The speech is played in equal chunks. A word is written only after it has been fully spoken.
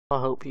I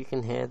hope you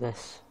can hear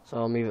this, so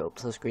I'll move it up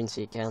to the screen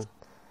so you can,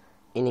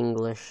 in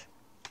English.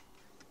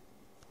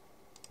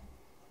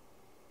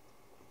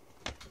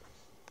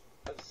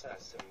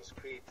 Assassin's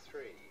Creed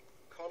 3.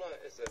 Connor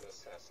is an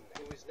assassin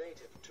who is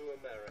native to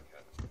America.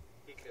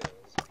 He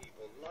kills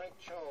people like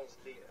Charles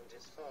Lee and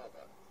his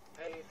father,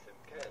 Haytham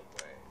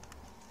Kenway.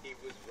 He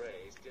was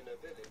raised in a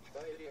village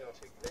by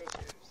idiotic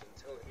natives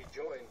until he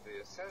joined the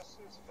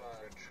assassins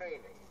via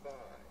training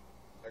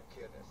by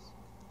Achilles,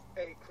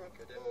 a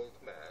crooked old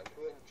man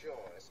who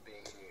enjoys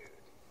being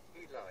nude.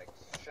 He likes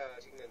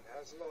shouting and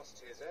has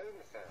lost his own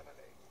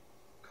family.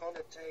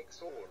 Connor takes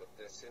all of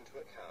this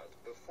into account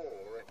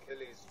before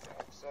Achilles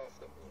drops off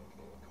the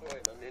mortal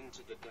coin and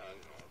into the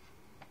dung of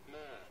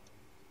man,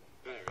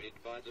 buried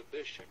by the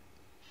bishop.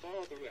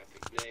 Father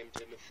Epic named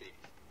him a thief.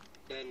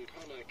 Then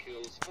Connor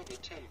kills other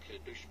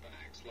Templar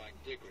douchebags like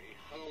Diggory,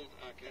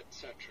 Huldak,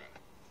 etc.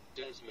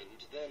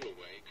 Desmond then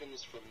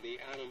awakens from the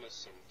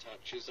animus and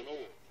touches an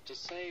orb to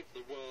save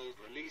the world,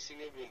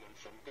 releasing a woman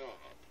from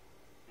God.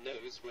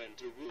 Knows when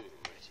to rule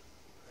it,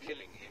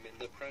 killing him in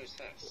the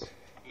process,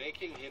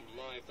 making him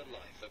live the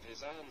life of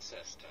his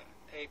ancestor,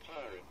 a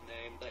pirate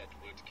named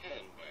Edward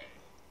Kenway,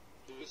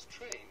 who was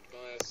trained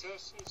by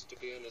assassins to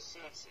be an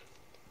assassin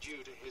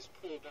due to his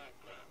poor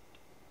background.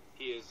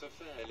 He is a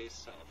fairly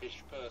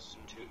selfish person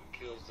who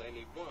kills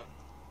anyone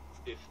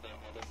if they're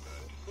on a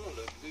boat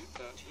full of loot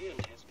that he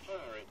and his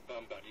pirate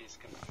bum buddies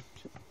can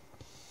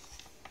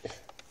loot.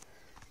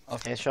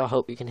 Okay, so I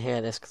hope you can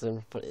hear this because I'm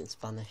going to put it in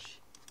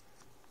Spanish.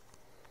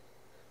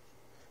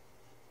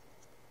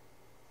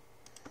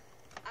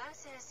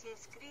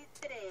 Assassin's Creed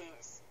 3.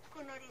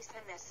 Connor is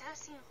an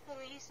assassin who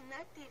is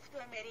native to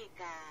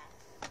America.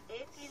 He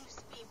kills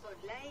people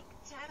like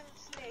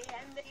Charles Lee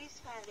and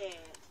his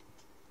father,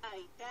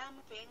 Haytham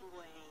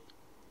Kenway.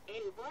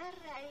 El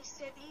guarra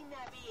ese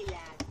Dina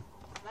Vila.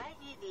 Vaya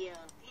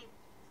idioti.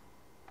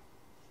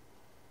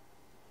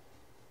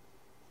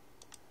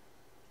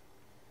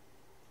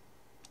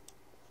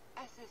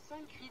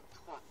 Assassin's Creed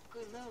 3.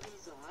 Connor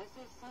is an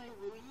assassin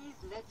who is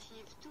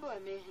native to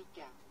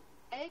America.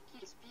 He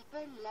kills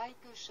people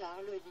like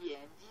Charles Lee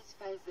and his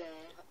father,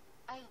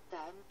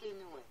 Haytham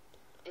Kenway.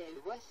 He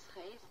was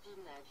raised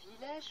in a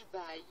village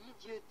by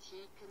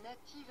idiotic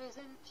natives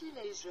until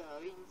he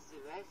joined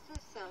the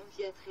assassins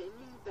via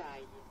training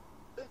by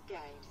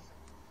Achilles.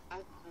 A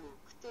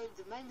crooked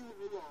old man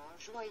who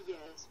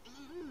enjoys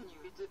being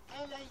nude.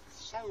 He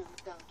likes shouting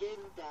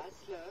and has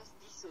lost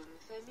his own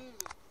family.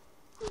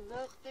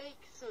 Connor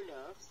takes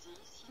all of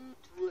this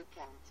into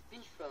account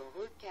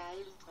before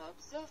Achilles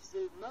drops off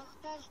the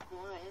mortal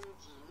coin and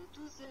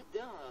into the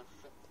dung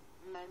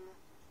of man,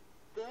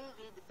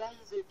 buried by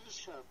the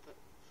bishop.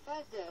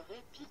 Father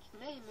Epic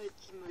named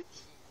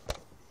Timothy.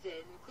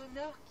 Then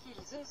Connor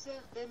kills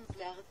other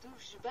Templar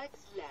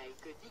douchebags like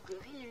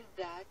Diggory,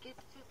 Huldak,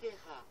 etc.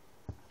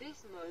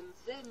 Desmond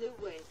then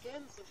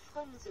awakens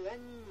from the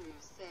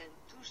animus and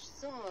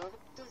touches an orb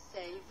to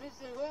save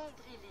the world,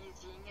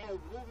 releasing a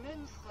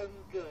woman from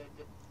God.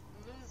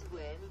 Knows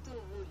when to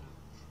rule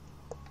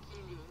it,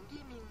 killing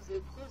him in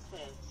the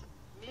process,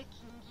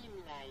 making him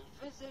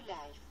live the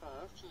life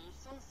of his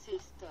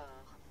ancestor,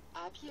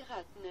 a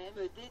pirate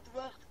named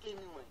Edward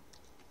Kenway,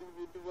 who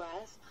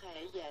was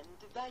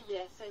trained by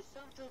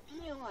assassin to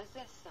be an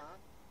assassin,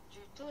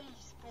 due to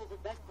his poor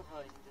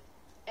background.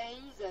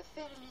 He is a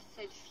fairly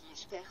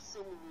selfish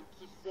person who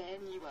kills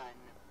anyone.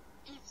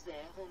 If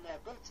they're on a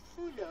boat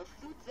full of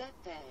loot that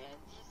he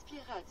and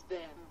his pirate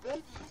band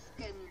buddies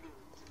can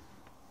loot.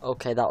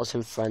 Okay, that was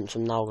in French.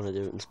 I'm now going to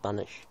do it in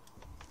Spanish.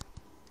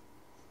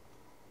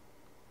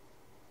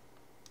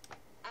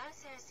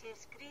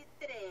 Assassin's Creed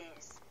 3.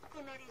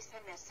 Connor is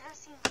an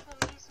assassin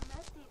who is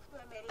native to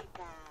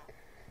America.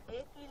 He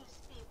kills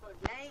people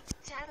like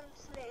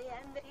Charles Lee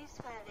and his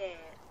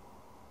father,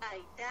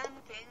 Haytham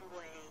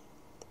Kenway.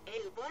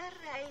 El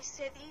guarra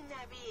ese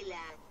Dina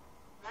Vila.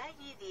 Vaya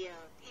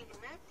idiot,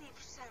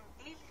 ignatives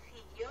until he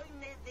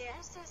joined the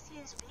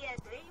assassins via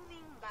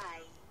training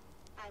by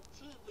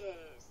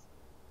Achilles.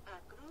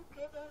 A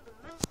crooked old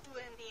man who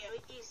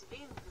enjoys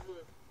being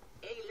good.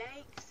 He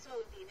likes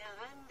shouting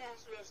and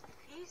has lost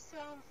his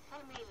own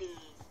family.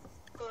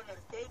 Connor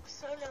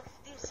takes all of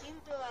this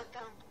into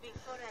account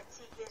before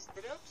Achilles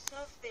drops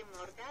off the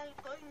mortal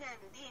coin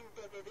and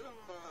into the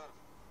dung of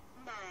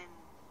man,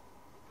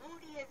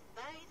 buried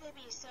by the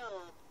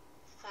bishop.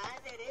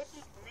 Father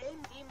Epic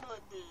named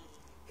Timothy.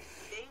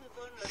 Then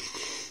Connor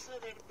kills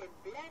other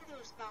Templar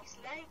douchebags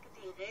like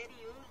Diggory,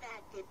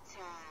 Huldak,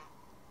 etc.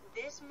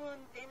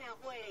 Desmond then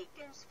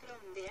awakens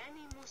from the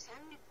animus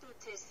and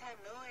touches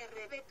an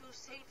orb to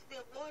save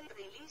the world,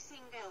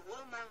 releasing a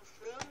woman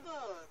from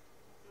God.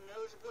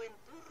 Knows when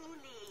to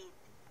rule it,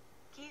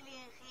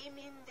 killing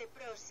him in the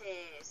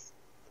process,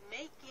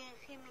 making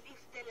him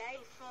live the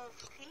life of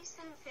his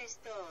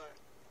ancestor,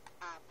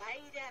 a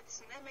pirate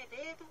named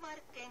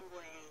Edward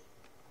Kenway,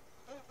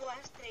 who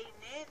was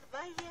trained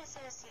by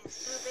assassins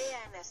to be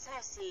an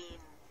assassin,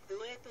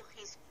 due to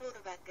his poor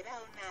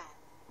background.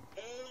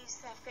 He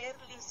is a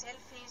fairly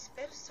selfish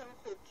person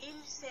who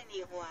kills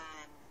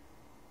anyone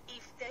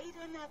If they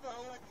don't have a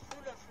boat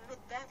full of loot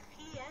that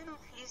he and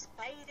his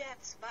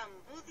pirates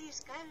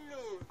bamboodis can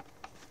loot.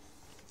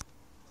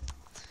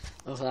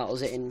 Okay, that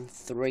was it in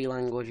 3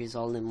 languages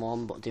all in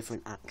one, but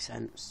different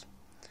accents.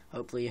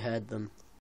 Hopefully you heard them.